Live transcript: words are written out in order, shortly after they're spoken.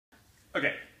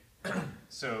Okay,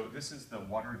 so this is the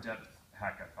water depth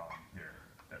hackathon here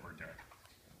that we're doing.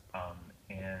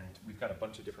 And we've got a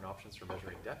bunch of different options for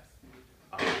measuring depth.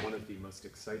 One of the most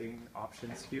exciting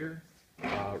options here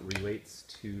relates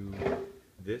to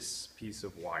this piece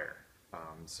of wire.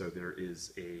 So there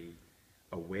is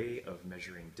a way of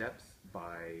measuring depth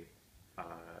by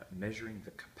measuring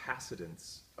the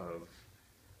capacitance of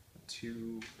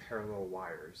two parallel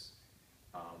wires,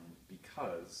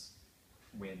 because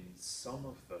when some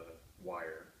of the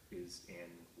wire is in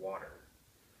water,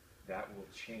 that will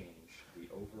change the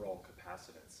overall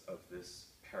capacitance of this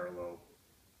parallel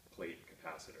plate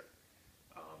capacitor,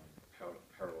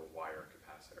 parallel wire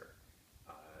capacitor.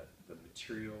 The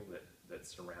material that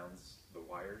surrounds the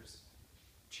wires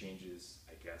changes,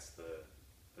 I guess,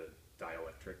 the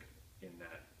dielectric in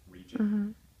that region. Mm-hmm.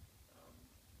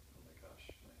 Oh my gosh,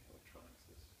 my electronics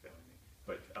is failing me.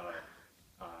 But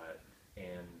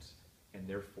and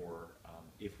therefore,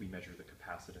 if we measure the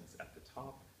capacitance at the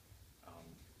top,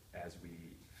 as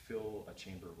we fill a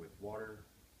chamber with water,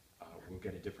 we'll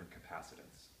get a different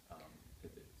capacitance.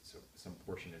 So some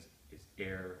portion is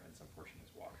air and some portion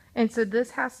is water. And so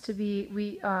this has to be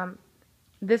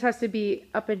this has to be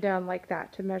up and down like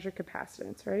that to measure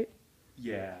capacitance, right?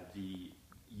 Yeah,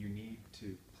 you need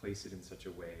to place it in such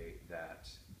a way that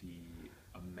the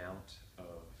amount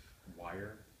of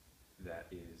wire that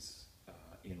is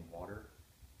in water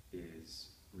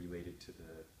is related to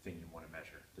the thing you want to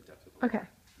measure, the depth of the water. Okay.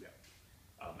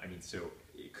 Yeah. I mean, so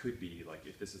it could be like,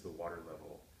 if this is the water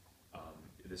level,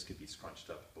 this could be scrunched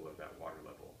up below that water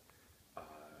level.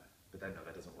 But no,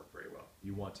 that doesn't work very well.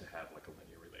 You want to have like a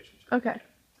linear relationship. Okay. Yeah.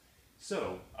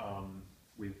 So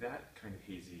with that kind of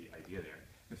hazy idea there,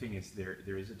 the thing is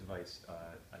there is a device,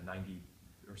 a $90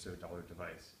 or so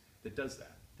device that does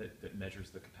that measures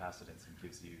the capacitance and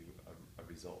gives you a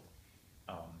result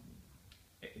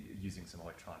using some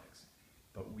electronics.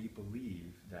 But we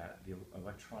believe that the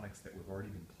electronics that we've already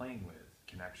been playing with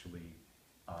can actually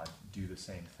do the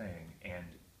same thing. And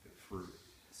for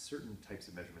certain types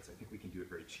of measurements, I think we can do it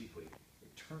very cheaply.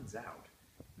 It turns out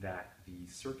that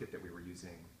the circuit that we were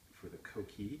using for the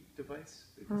Koki device,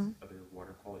 this other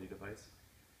water quality device,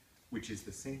 which is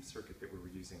the same circuit that we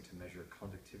were using to measure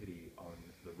conductivity on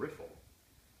the Riffle,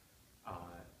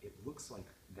 it looks like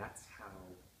that's how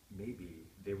maybe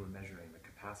they were measuring the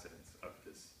capacitance of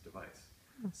this device.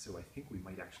 So I think we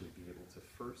might actually be able to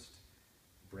first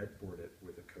breadboard it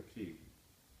with a Koki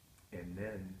and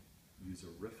then use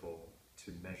a Riffle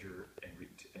to measure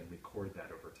and record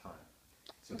that over time.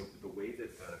 So the way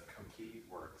that the Koki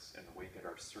works and the way that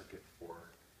our circuit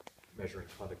for measuring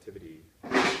conductivity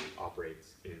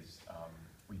operates is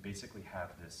we basically have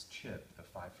this chip, the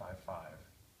 555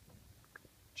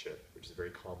 chip, which is a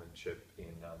very common chip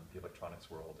in the electronics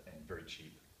world and very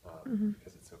cheap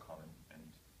because it's so common and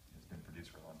has been produced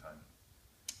for a long time.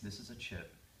 This is a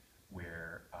chip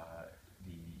where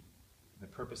the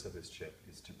purpose of this chip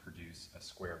is to produce a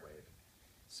square wave.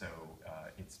 So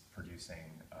it's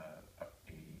producing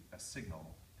a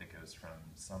signal that goes from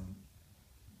some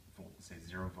say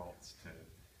 0 volts to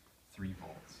 3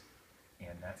 volts,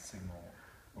 and that signal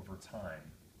over time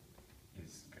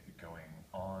is going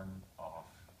on,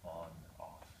 off, on,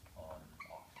 off, on,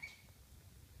 off.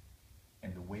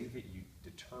 And the way that you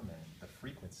determine the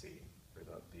frequency, or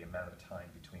the amount of time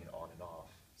between on and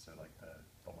off, so like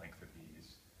the length of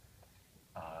these,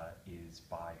 is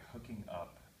by hooking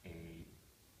up a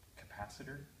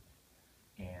capacitor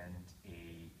and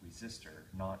a resistor,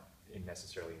 not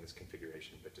necessarily in this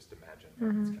configuration, but just imagine that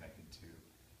it's connected to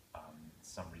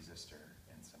some resistor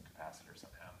and some capacitor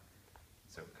somehow.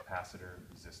 So capacitor,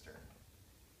 resistor,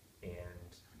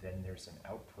 and then there's an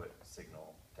output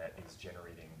signal that is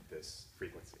generating this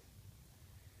frequency.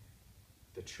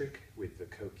 The trick with the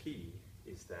Koki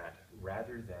is that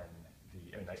rather than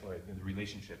the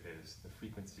relationship is the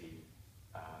frequency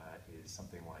is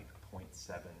something like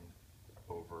 0.7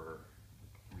 over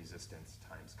resistance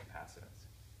times capacitance.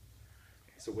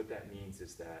 So what that means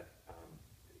is that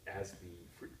as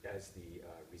the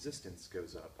resistance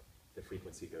goes up, the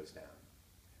frequency goes down,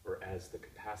 or as the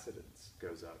capacitance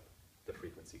goes up, the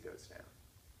frequency goes down,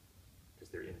 because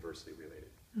they're inversely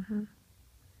related.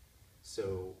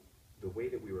 So the way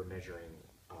that we were measuring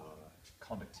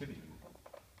conductivity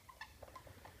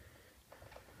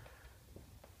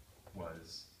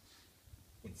was,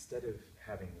 instead of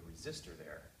having the resistor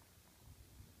there,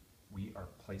 we are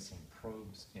placing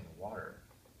probes in water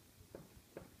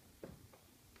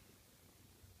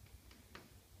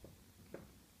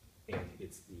and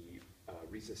it's the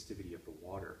resistivity of the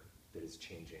water that is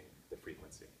changing the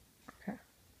frequency. Okay.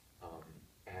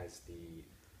 As the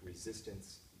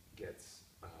resistance gets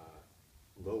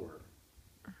lower,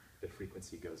 the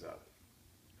frequency goes up.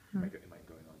 Am I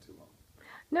going on too long?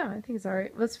 No, I think it's all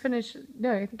right. Let's finish.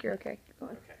 No, I think you're okay. Keep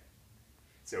going. Okay.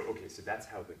 So that's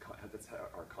how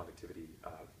our conductivity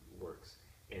works,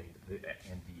 and the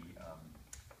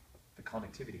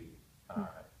conductivity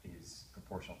is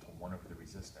proportional to 1 over the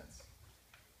resistance.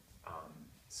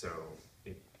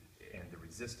 And the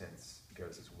resistance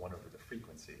goes as 1 over the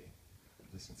frequency.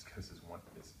 Resistance goes as 1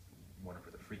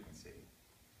 over the frequency.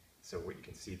 So what you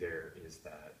can see there is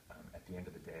that at the end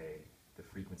of the day, the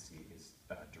frequency is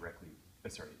the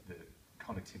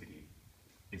conductivity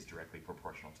is directly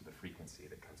proportional to the frequency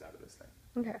that comes out of this thing.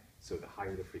 Okay. So the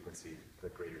higher the frequency, the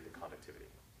greater the conductivity.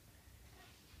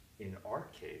 In our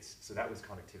case, so that was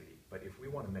conductivity, but if we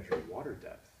want to measure water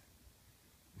depth,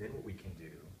 then what we can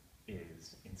do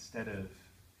is, instead of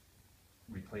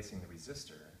replacing the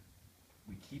resistor,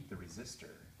 we keep the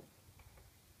resistor,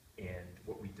 and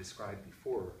what we described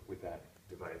before with that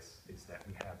device is that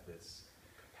we have this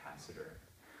capacitor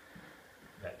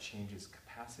that changes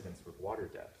capacitance with water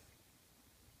depth.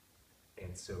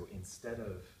 And so instead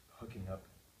of hooking up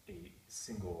a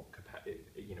single,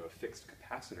 a fixed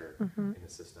capacitor in the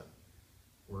system,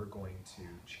 we're going to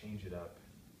change it up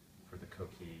for the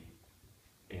Coqui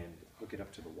and hook it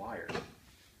up to the wire.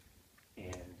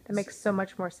 And that makes so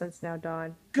much more sense now,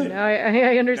 Don. Good. Now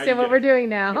I understand what we're doing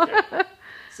now. Okay.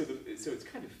 So it's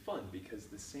kind of fun because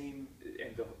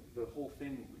the whole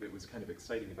thing that was kind of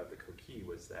exciting about the Coqui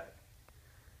was that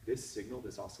this signal,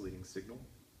 this oscillating signal,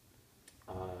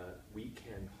 we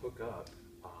can hook up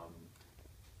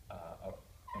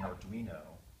an Arduino,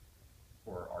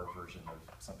 or our version of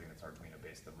something that's Arduino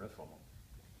based, the Riffle,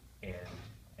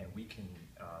 and we can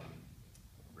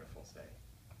Riffle say,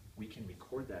 we can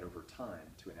record that over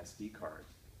time to an SD card.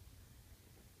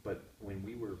 But when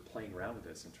we were playing around with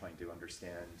this and trying to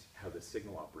understand how the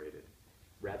signal operated,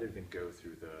 rather than go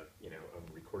through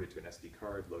record it to an SD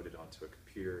card, load it onto a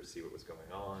computer, see what was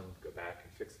going on, go back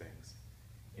and fix things,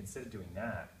 instead of doing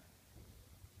that,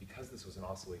 because this was an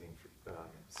oscillating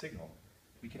signal,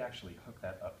 we could actually hook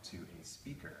that up to a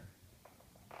speaker,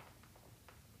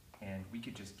 and we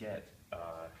could just get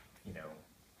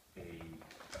a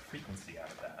frequency out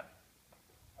of that,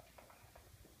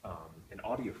 an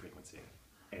audio frequency.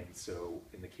 And so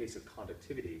in the case of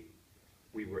conductivity,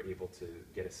 we were able to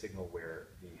get a signal where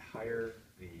the higher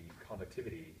the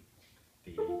conductivity,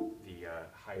 the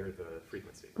higher the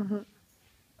frequency.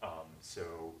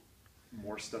 So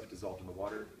more stuff dissolved in the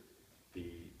water,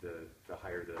 the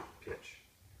higher the pitch.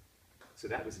 So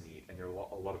that was neat, and there are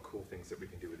a lot of cool things that we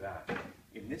can do with that.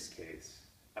 In this case,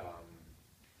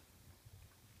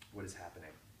 what is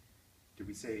happening? Did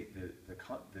we say the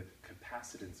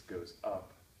capacitance goes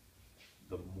up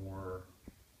the more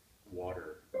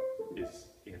water is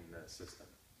in the system?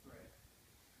 Right.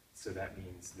 So that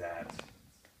means that,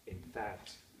 in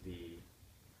fact,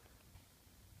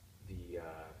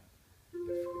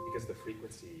 because the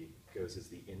frequency goes as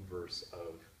the inverse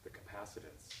of the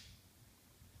capacitance,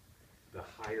 the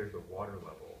higher the water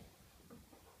level,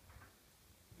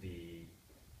 the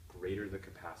greater the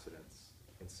capacitance,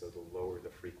 and so the lower the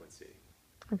frequency.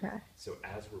 Okay. So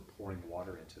as we're pouring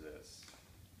water into this,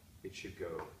 it should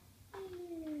go,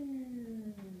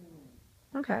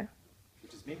 okay,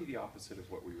 which is maybe the opposite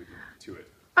of what we would do to it.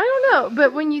 I don't know,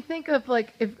 but when you think of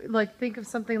think of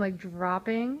something like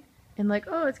dropping and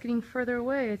oh, it's getting further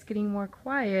away, it's getting more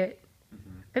quiet.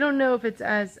 I don't know if it's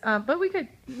as, but we could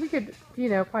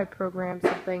probably program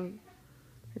something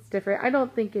that's different. I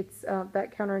don't think it's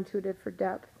that counterintuitive for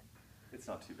depth. It's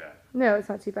not too bad. No, it's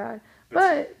not too bad.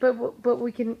 But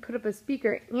we can put up a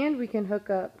speaker and we can hook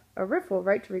up a Riffle,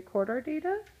 right, to record our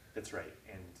data. That's right.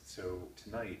 And so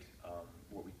tonight,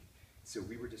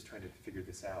 we were just trying to figure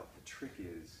this out. The trick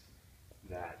is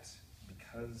that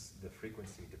because the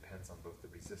frequency depends on both the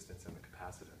resistance and the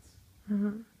capacitance.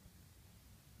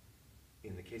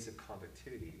 In the case of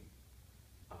conductivity,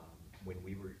 when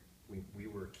we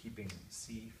were keeping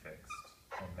C fixed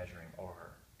and measuring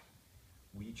R,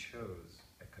 we chose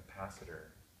a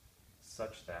capacitor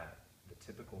such that the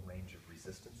typical range of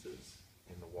resistances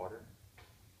in the water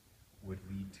would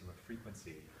lead to a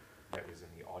frequency that was in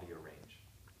the audio range,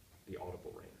 the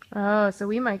audible range. Oh, so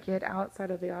we might get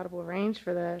outside of the audible range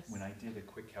for this. When I did a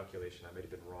quick calculation, I might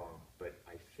have been wrong, but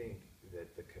I think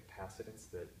that the capacitance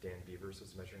that Dan Beavers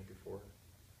was measuring before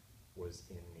was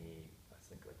in the,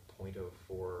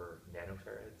 0.04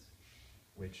 nanofarads,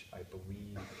 which I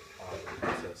believe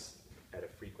puts us at a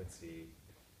frequency.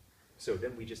 So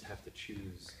then we just have to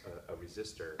choose a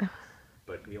resistor,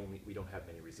 but we don't have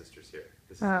many resistors here.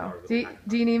 This is our little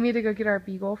do you need me to go get our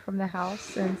beagle from the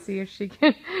house and see if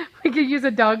we could use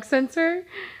a dog sensor?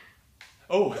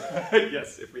 Oh,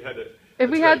 yes, if we had it. If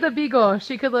we had the beagle,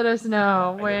 she could let us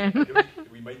know when.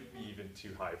 We might be even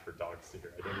too high for dogs to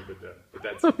hear. I don't even know. But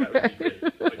that would be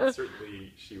great. Like,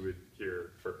 certainly she would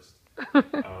hear first.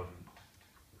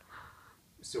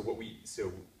 So what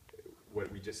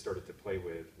we just started to play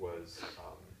with was,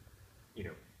 you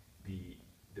know, the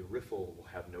Riffle will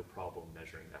have no problem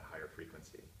measuring that higher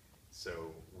frequency.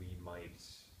 So we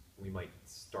might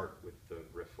start with the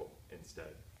Riffle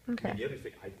instead. Okay. And the other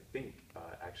thing, I think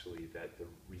actually that the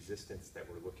resistance that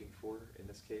we're looking for in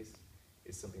this case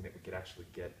is something that we could actually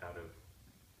get out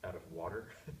of water.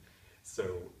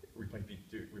 So we might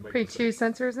Put two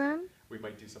sensors in. We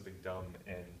might do something dumb,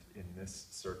 and in this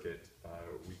circuit,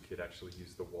 we could actually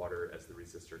use the water as the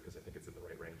resistor because I think it's in the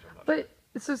right range. I'm not sure.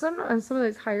 So on some of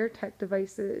those higher tech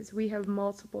devices, we have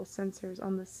multiple sensors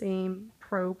on the same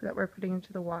probe that we're putting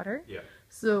into the water. Yeah.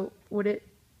 So would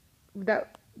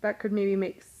that could maybe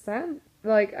make sense?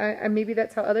 Like, maybe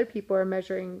that's how other people are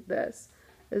measuring this,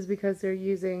 is because they're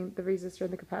using the resistor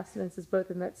and the capacitance is both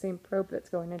in that same probe that's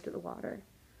going into the water.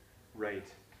 Right.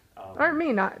 Or it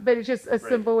may not, but it's just a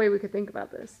simple way we could think about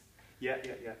this. Yeah.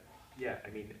 I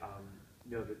mean,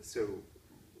 no. So,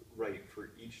 right,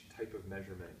 for each type of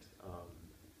measurement,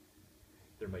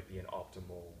 there might be an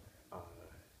optimal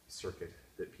circuit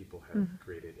that people have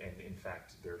created, and in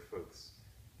fact, there are folks.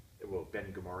 Well,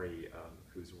 Ben Gamari,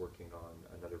 who's working on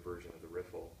another version of the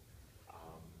Riffle,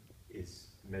 is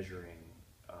measuring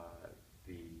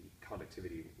the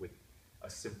conductivity with a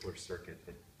simpler circuit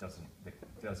that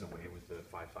does away with the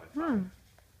 555,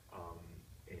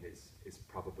 and is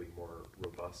probably more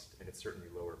robust, and it's certainly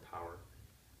lower power.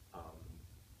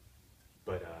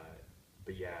 But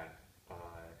yeah,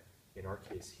 in our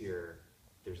case here,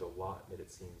 there's a lot that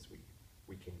it seems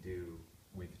we can do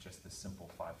with just the simple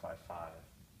 555.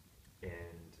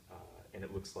 And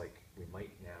it looks like we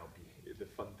might now be, the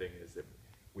fun thing is that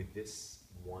with this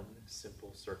one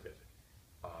simple circuit,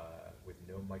 with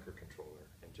no microcontroller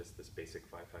and just this basic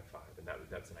 555, and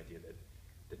that's an idea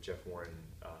that Jeff Warren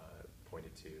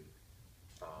pointed to,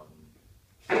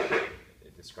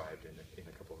 described in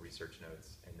a couple of research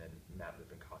notes, and then Matt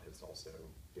Lippincott has also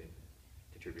been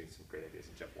contributing some great ideas,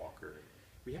 and Jeff Walker.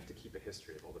 We have to keep a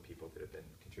history of all the people that have been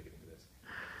contributing to this.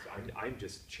 So I'm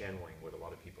just channeling what a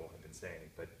lot of people have been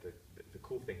saying, but the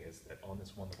cool thing is that on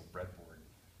this one little breadboard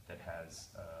that has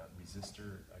a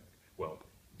resistor,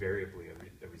 variably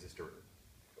a resistor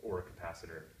or a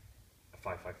capacitor, a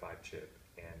 555 chip,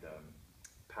 and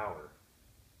power,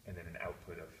 and then an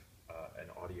output of an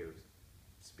audio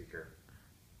speaker,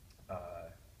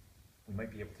 we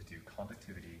might be able to do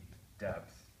conductivity,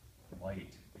 depth,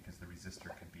 light, because the resistor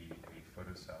could be a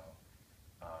photocell.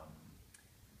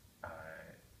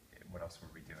 What else were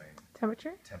we doing?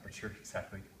 Temperature? Temperature,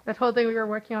 exactly. That whole thing we were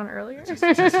working on earlier? Just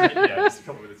a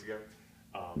couple minutes ago.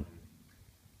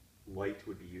 Light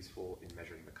would be useful in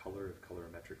measuring the color of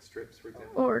colorimetric strips, for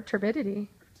example. Or turbidity.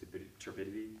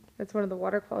 Turbidity. That's one of the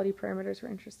water quality parameters we're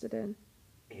interested in.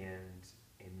 And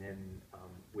then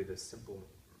with a simple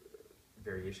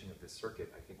variation of this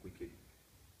circuit, I think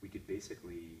we could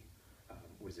basically,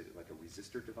 what is it, like a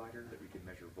resistor divider that we can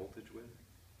measure voltage with?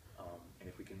 And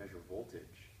if we can measure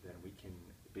voltage, then we can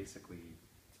basically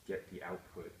get the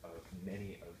output of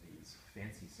many of these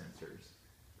fancy sensors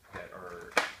that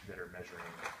are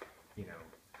measuring,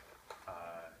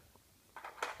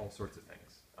 all sorts of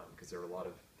things. Because there are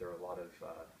a lot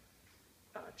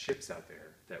of chips out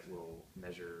there that will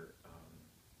measure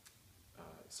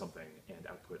something and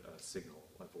output a signal,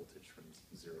 a voltage from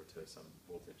 0 to some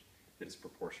voltage that is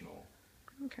proportional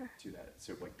to that.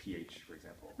 So like pH, for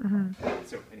example.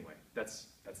 So anyway, that's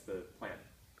the plan.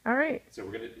 All right. So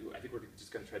I think we're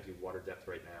just gonna try to do water depth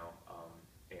right now,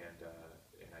 and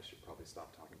I should probably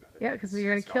stop talking about it. Yeah, because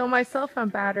you're gonna kill my cell phone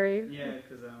battery. Yeah,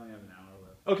 because I only have an hour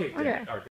left. Okay. Okay. All right.